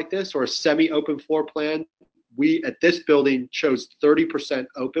offices like this, or a semi-open floor plan, we at this building chose 30%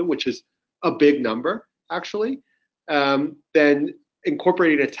 open, which is a big number actually. Then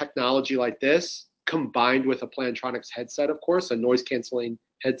incorporating a technology like this combined with a Plantronics headset, of course, a noise canceling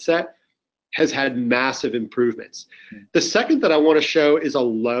headset, has had massive improvements. The second that I want to show is a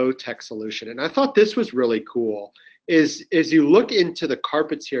low tech solution. And I thought this was really cool. Is you look into the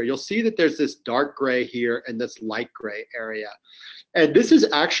carpets here, you'll see that there's this dark gray here and this light gray area. And this is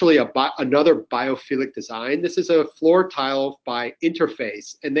actually another biophilic design. This is a floor tile by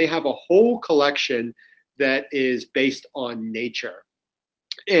Interface, and they have a whole collection that is based on nature.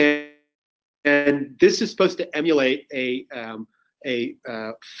 And this is supposed to emulate a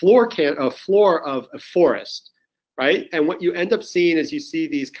floor of a forest, right? And what you end up seeing is you see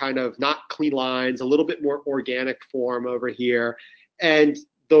these kind of not clean lines, a little bit more organic form over here, and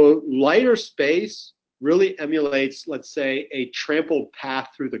the lighter space really emulates, let's say, a trampled path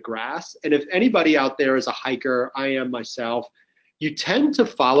through the grass. And if anybody out there is a hiker, I am myself, you tend to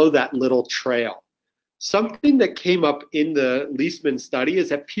follow that little trail. Something that came up in the Leesman study is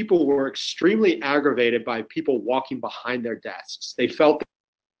that people were extremely aggravated by people walking behind their desks. They felt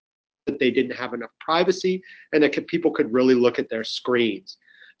that they didn't have enough privacy and that people could really look at their screens.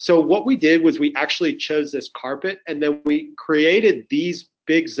 So what we did was we actually chose this carpet, and then we created these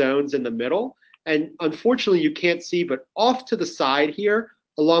big zones in the middle. And unfortunately, you can't see, but off to the side here,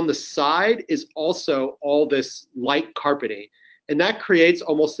 along the side is also all this light carpeting. And that creates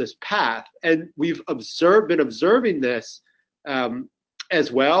almost this path. And we've been observing this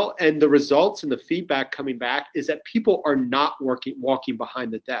as well. And the results and the feedback coming back is that people are not walking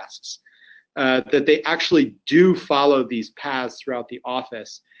behind the desks, that they actually do follow these paths throughout the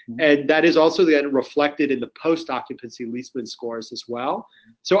office. And that is also then reflected in the post-occupancy Leesman scores as well.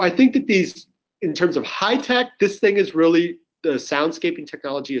 So I think that these, in terms of high tech, this thing is really, the soundscaping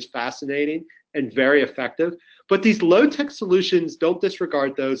technology is fascinating and very effective. But these low tech solutions, don't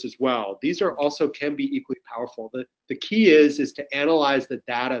disregard those as well. These are also can be equally powerful. The key is to analyze the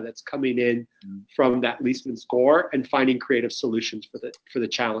data that's coming in from that Leesman score and finding creative solutions for the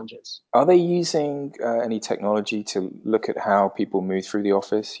challenges. Are they using any technology to look at how people move through the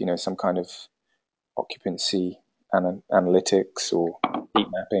office? Some kind of occupancy analytics or heat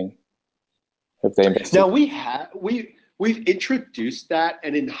mapping? Have they invested? Now we've introduced that,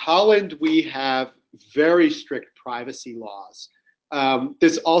 and in Holland we have very strict privacy laws.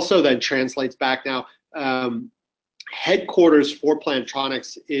 This also then translates back now. Headquarters for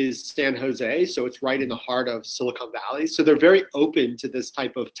Plantronics is San Jose, so it's right in the heart of Silicon Valley. So they're very open to this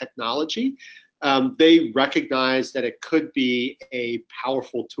type of technology. They recognize that it could be a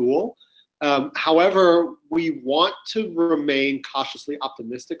powerful tool. However, we want to remain cautiously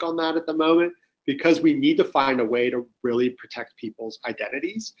optimistic on that at the moment, because we need to find a way to really protect people's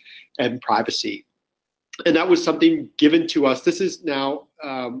identities and privacy. And that was something given to us. This is now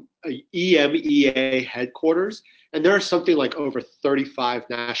a EMEA headquarters, and there are something like over 35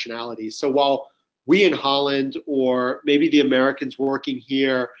 nationalities. So while we in Holland, or maybe the Americans working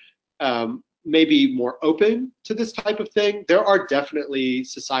here, may be more open to this type of thing, there are definitely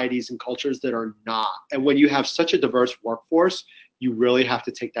societies and cultures that are not. And when you have such a diverse workforce, you really have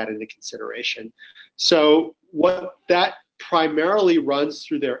to take that into consideration. So what that primarily runs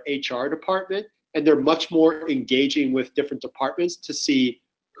through their HR department, and they're much more engaging with different departments to see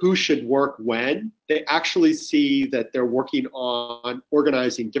who should work when. They actually see that they're working on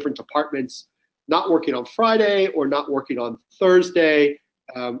organizing different departments, not working on Friday or not working on Thursday,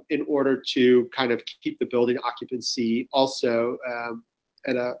 in order to kind of keep the building occupancy also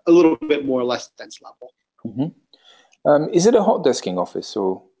at a little bit more less dense level. Is it a hot desking office,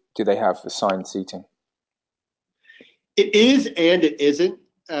 or do they have assigned seating? It is and it isn't.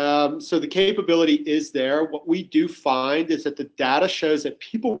 So the capability is there. What we do find is that the data shows that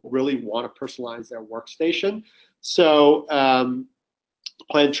people really want to personalize their workstation. So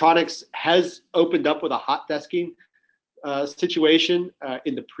Plantronics has opened up with a hot desking situation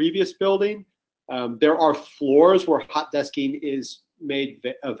in the previous building. There are floors where hot desking is made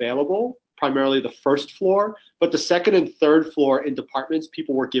available, primarily the first floor, but the second and third floor in departments,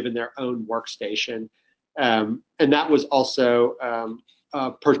 people were given their own workstation. And that was also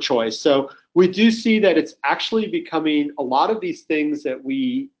per choice. So we do see that it's actually becoming a lot of these things that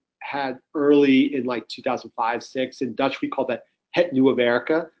we had early in like 2005, 6. In Dutch, we call that het nieuwe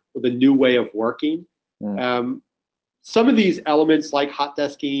werken, or the new way of working. Some of these elements like hot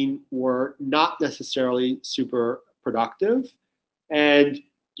desking were not necessarily super productive. And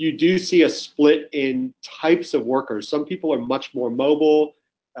you do see a split in types of workers. Some people are much more mobile,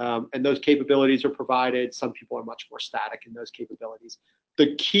 and those capabilities are provided. Some people are much more static in those capabilities.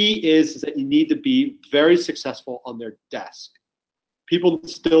 The key is that you need to be very successful on their desk. People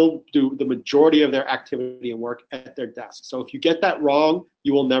still do the majority of their activity and work at their desk. So if you get that wrong,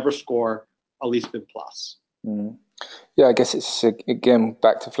 you will never score a Leesman Plus. Yeah, I guess it's again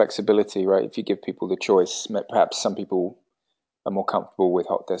back to flexibility, right? If you give people the choice, perhaps some people are more comfortable with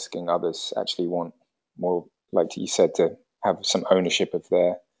hot desking, others actually want more, like you said, to have some ownership of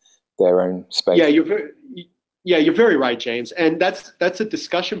their own space. Yeah, you're very right, James. And that's a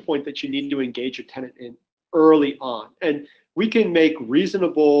discussion point that you need to engage your tenant in early on. And we can make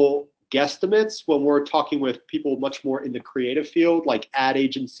reasonable guesstimates when we're talking with people much more in the creative field, like ad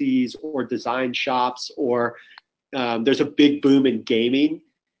agencies or design shops, or there's a big boom in gaming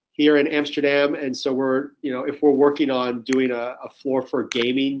here in Amsterdam. And so if we're working on doing a floor for a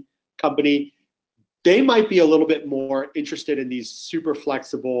gaming company, they might be a little bit more interested in these super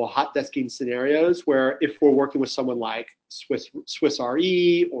flexible hot desking scenarios, where if we're working with someone like Swiss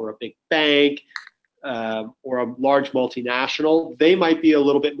Re or a big bank, or a large multinational, they might be a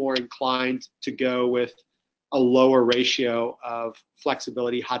little bit more inclined to go with a lower ratio of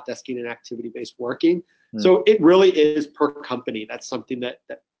flexibility, hot desking, and activity-based working. So it really is per company. That's something that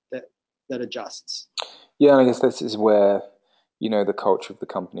adjusts. Yeah, and I guess this is where the culture of the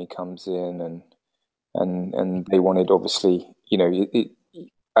company comes in, and they wanted, obviously,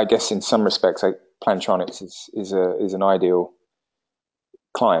 I guess in some respects, like Plantronics is an ideal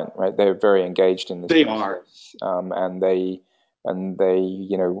client, right? They're very engaged in this. They process, and they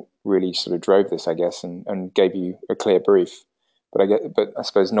really sort of drove this, I guess, and gave you a clear brief. But I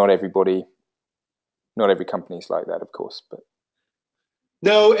suppose not every company is like that, of course. But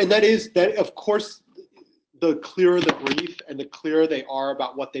no, and that of course, the clearer the brief and the clearer they are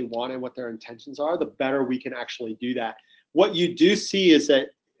about what they want and what their intentions are, the better we can actually do that. What you do see is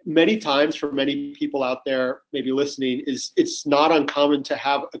that many times, for many people out there maybe listening, is it's not uncommon to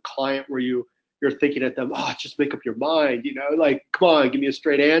have a client where you're thinking at them, just make up your mind, like, come on, give me a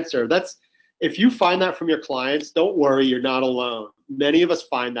straight answer. If you find that from your clients, don't worry, you're not alone. Many of us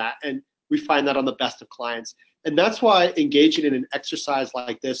find that, and we find that on the best of clients. And that's why engaging in an exercise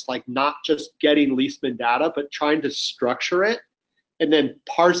like this, like not just getting Leesman data, but trying to structure it and then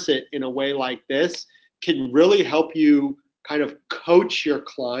parse it in a way like this, can really help you kind of coach your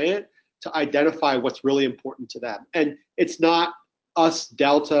client to identify what's really important to them. And it's not us,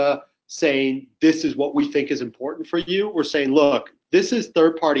 Delta, saying this is what we think is important for you. We're saying, look, this is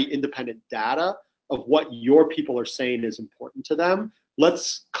third-party independent data of what your people are saying is important to them.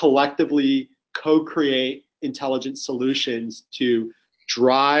 Let's collectively co-create intelligent solutions to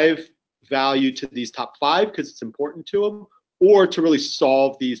drive value to these top 5 because it's important to them, or to really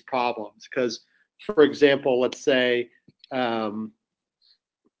solve these problems. Because, for example, let's say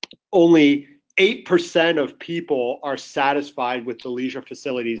only 8% of people are satisfied with the leisure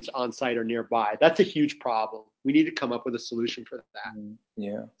facilities on site or nearby. That's a huge problem. we need to come up with a solution for that.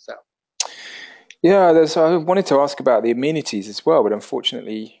 Yeah. So. Yeah, I wanted to ask about the amenities as well, but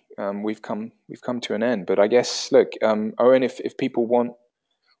unfortunately, we've come to an end. But I guess, look, Owen, if people want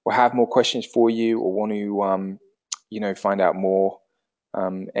or have more questions for you, or want to, find out more,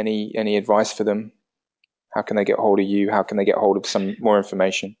 any advice for them? How can they get hold of you? How can they get hold of some more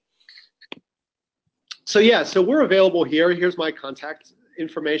information? So yeah, so we're available here. Here's my contact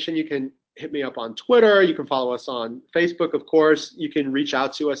information. You can hit me up on Twitter. You can follow us on Facebook, of course. You can reach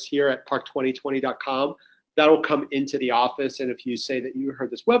out to us here at park2020.com. That'll come into the office. And if you say that you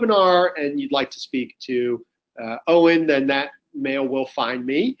heard this webinar and you'd like to speak to Owen, then that mail will find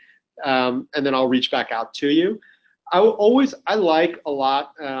me. And then I'll reach back out to you. I like a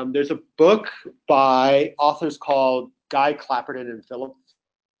lot. There's a book by authors called Guy Clapperton and Philip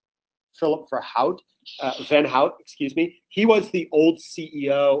Van Hout, excuse me. He was the old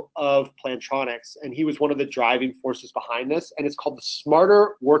CEO of Plantronics, and he was one of the driving forces behind this. And it's called the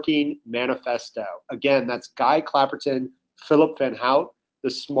Smarter Working Manifesto. Again, that's Guy Clapperton, Philip Van Hout,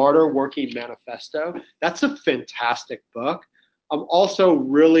 the Smarter Working Manifesto. That's a fantastic book. Also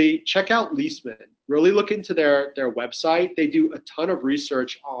really check out Leesman. Really look into their website. They do a ton of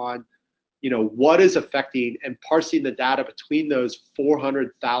research on what is affecting and parsing the data between those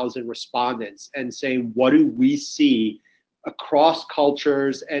 400,000 respondents and saying, what do we see across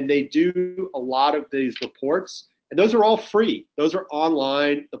cultures? And they do a lot of these reports, and those are all free. Those are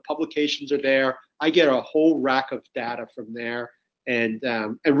online. The publications are there. I get a whole rack of data from there, and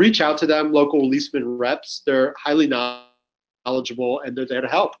reach out to them, local Leesman reps. They're highly knowledgeable, and they're there to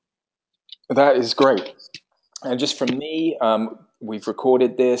help. That is great. And just from me, we've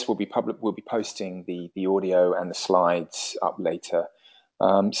recorded this. We'll be posting the audio and the slides up later.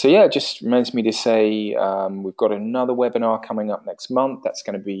 So yeah, it just reminds me to say we've got another webinar coming up next month. That's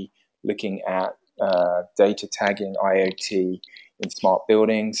going to be looking at data tagging IoT in smart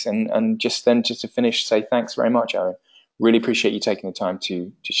buildings. And just to finish, say thanks very much, Owen. Really appreciate you taking the time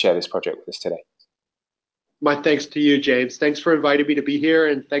to share this project with us today. My thanks to you, James. Thanks for inviting me to be here,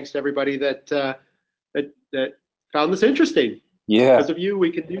 and thanks to everybody that found this interesting. Yeah. Because of you,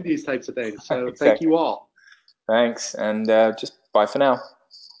 we can do these types of things. So Exactly. Thank you all. Thanks, and just bye for now.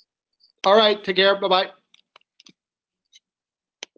 All right, take care. Bye-bye.